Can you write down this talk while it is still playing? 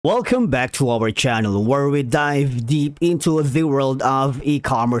Welcome back to our channel where we dive deep into the world of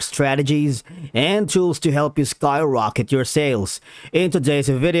e-commerce strategies and tools to help you skyrocket your sales. In today's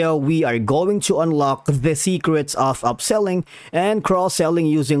video, we are going to unlock the secrets of upselling and cross-selling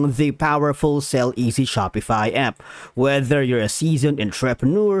using the powerful Selleasy Shopify app. Whether you're a seasoned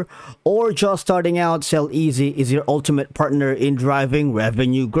entrepreneur or just starting out, Selleasy is your ultimate partner in driving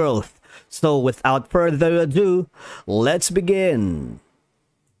revenue growth. So without further ado, let's begin.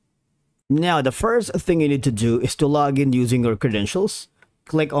 Now, the first thing you need to do is to log in using your credentials.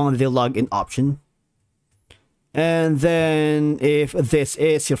 Click on the login option. And then if this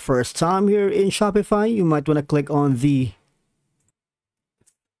is your first time here in Shopify, you might want to click on the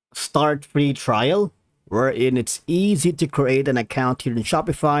Start Free Trial, wherein it's easy to create an account here in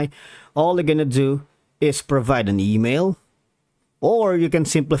Shopify. All you're going to do is provide an email. Or you can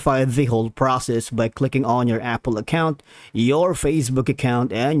simplify the whole process by clicking on your Apple account, your Facebook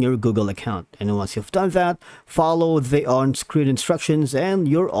account, and your Google account. And once you've done that, follow the on-screen instructions and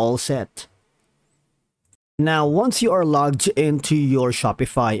you're all set. Now, once you are logged into your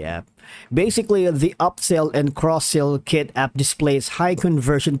Shopify app, basically the Upsell and Cross-Sell Kit app displays high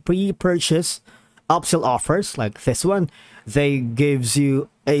conversion pre-purchase upsell offers like this one. They gives you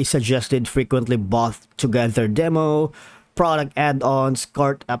a suggested frequently bought together demo, product add-ons,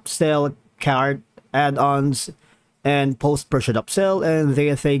 cart upsell, cart add-ons, and post-purchase upsell, and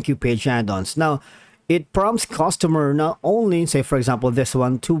their thank you page add-ons. Now, it prompts customer not only, say for example this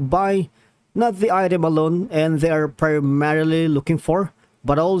one, to buy not the item alone and they are primarily looking for,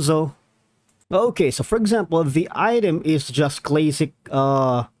 but also, okay, so for example, the item is just classic,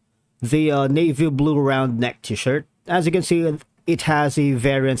 the navy blue round neck t-shirt. As you can see, it has a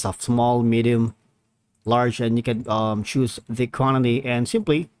variance of small, medium, large, and you can choose the quantity, and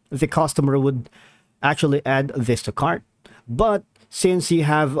simply the customer would actually add this to cart. But since you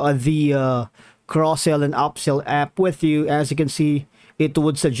have the cross-sell and upsell app with you, as you can see, it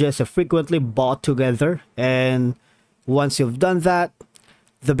would suggest a frequently bought together. And once you've done that,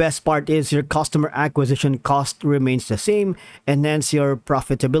 the best part is your customer acquisition cost remains the same, and hence your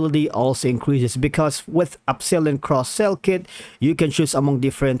profitability also increases, because with upsell and cross-sell kit, you can choose among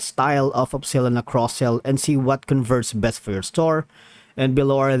different style of upsell and a cross-sell and see what converts best for your store. And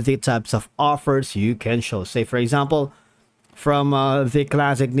below are the types of offers you can show. Say for example, from the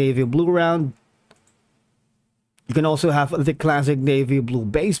classic navy blue round, you can also have the classic navy blue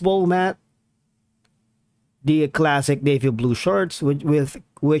baseball mat, the classic navy blue shorts,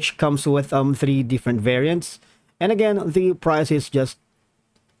 which comes with 3 different variants. And again, the price is just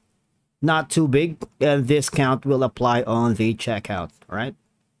not too big, and discount will apply on the checkout. All right,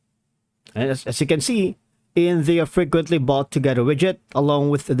 and as you can see in the frequently bought together widget,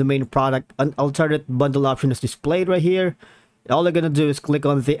 along with the main product, an alternate bundle option is displayed right here. All you're gonna do is click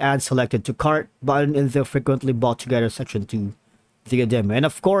on the add selected to cart button in the frequently bought together section to the demo. And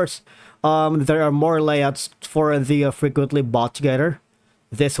of course, there are more layouts for the frequently bought together.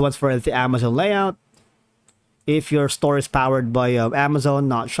 This one's for the Amazon layout, if your store is powered by Amazon,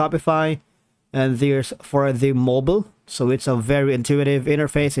 not Shopify. And there's for the mobile, so it's a very intuitive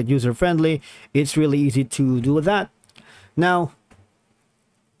interface and user friendly. It's really easy to do that. Now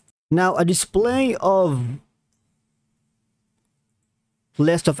a display of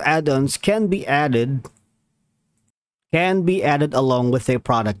list of add-ons can be added along with a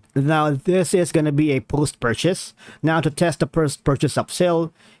product. Now, this is going to be a post-purchase. Now, to test the post-purchase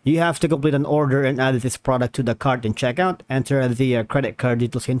upsell, you have to complete an order and add this product to the cart and checkout. Enter the credit card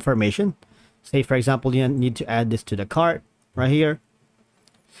details information. Say, for example, you need to add this to the cart right here.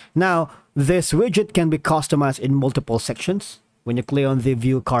 Now, this widget can be customized in multiple sections. When you click on the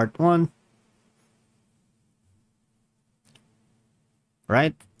View Cart one,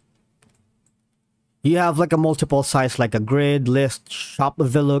 right? You have like a multiple size, like a grid, list, shop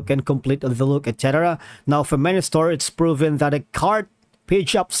the look, and complete the look, etc. Now, for many stores, it's proven that a cart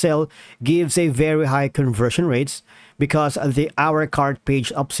page upsell gives a very high conversion rates, because our cart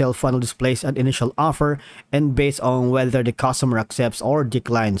page upsell funnel displays an initial offer and based on whether the customer accepts or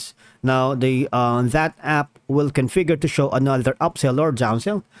declines. Now, that app will configure to show another upsell or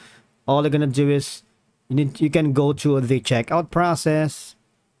downsell. All you're gonna do is you can go to the checkout process.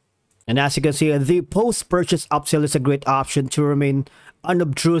 And as you can see, the post-purchase upsell is a great option to remain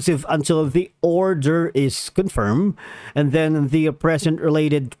unobtrusive until the order is confirmed, and then the present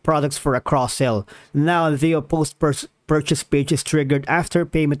related products for a cross-sell. Now, the post-purchase page is triggered after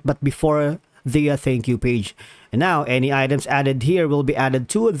payment but before the thank you page. And now, any items added here will be added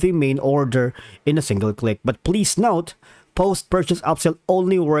to the main order in a single click. But please note, post-purchase upsell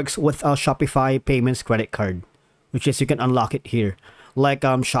only works with a Shopify Payments credit card, which is you can unlock it here. like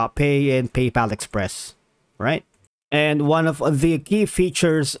ShopPay and PayPal Express, right? And one of the key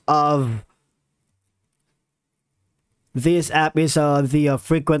features of this app is the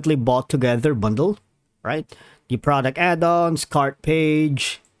frequently bought together bundle, right? The product add-ons, cart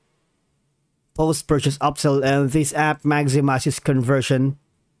page, post-purchase upsell, and this app maximizes conversion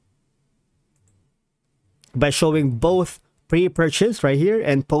by showing both pre-purchase right here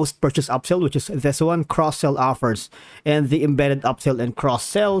and post-purchase upsell, which is this one, cross-sell offers, and the embedded upsell and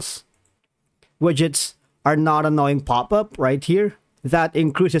cross-sells widgets are not annoying pop-up right here. That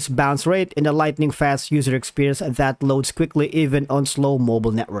increases bounce rate and a lightning fast user experience that loads quickly even on slow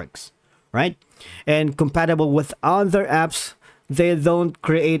mobile networks, right? And compatible with other apps, they don't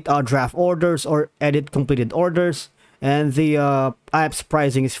create draft orders or edit completed orders. And the app's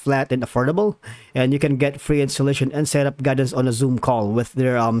pricing is flat and affordable, and you can get free installation and setup guidance on a Zoom call with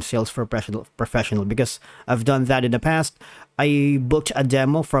their sales professional. Because I've done that in the past. I booked a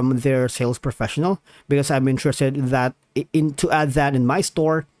demo from their sales professional because I'm interested in to add that in my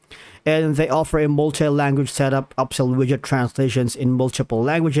store. And they offer a multi-language setup, upsell widget translations in multiple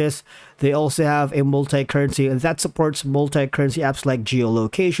languages. They also have a multi-currency that supports multi-currency apps like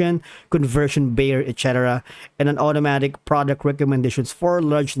geolocation, conversion bear, etc., and an automatic product recommendations for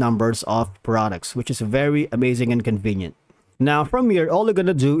large numbers of products, which is very amazing and convenient. Now from here, all you're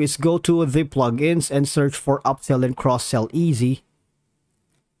gonna do is go to the plugins and search for Upsell and Cross-Sell Easy.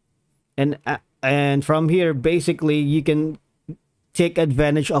 And from here, basically, you can take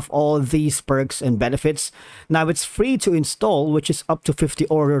advantage of all these perks and benefits. Now it's free to install, which is up to 50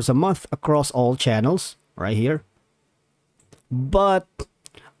 orders a month across all channels right here. But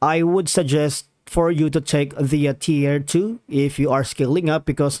I would suggest for you to take the tier 2 if you are scaling up,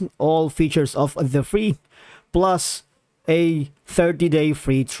 because all features of the free plus a 30-day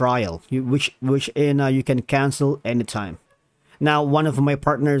free trial, which you can cancel anytime. Now, one of my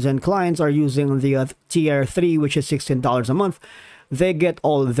partners and clients are using the tier 3, which is $16 a month. They get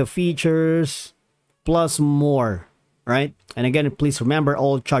all the features plus more, right? And again, please remember,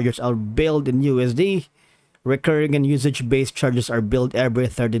 all charges are billed in USD. Recurring and usage-based charges are billed every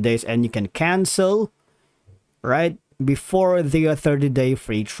 30 days, and you can cancel, right, before the 30-day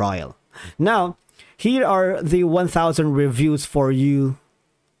free trial. Now, here are the 1,000 reviews for you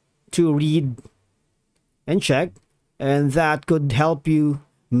to read and check, and that could help you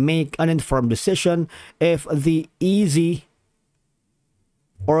make an informed decision if the easy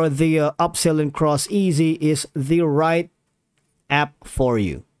or the Upsell and Cross Easy is the right app for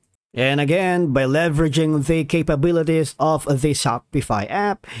you. And again, by leveraging the capabilities of the Shopify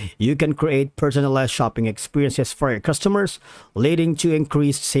app, you can create personalized shopping experiences for your customers, leading to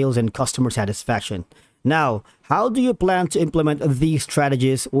increased sales and customer satisfaction. Now, how do you plan to implement these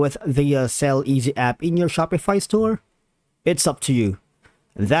strategies with the Selleasy app in your Shopify store? It's up to you.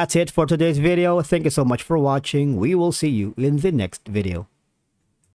 That's it for today's video. Thank you so much for watching. We will see you in the next video.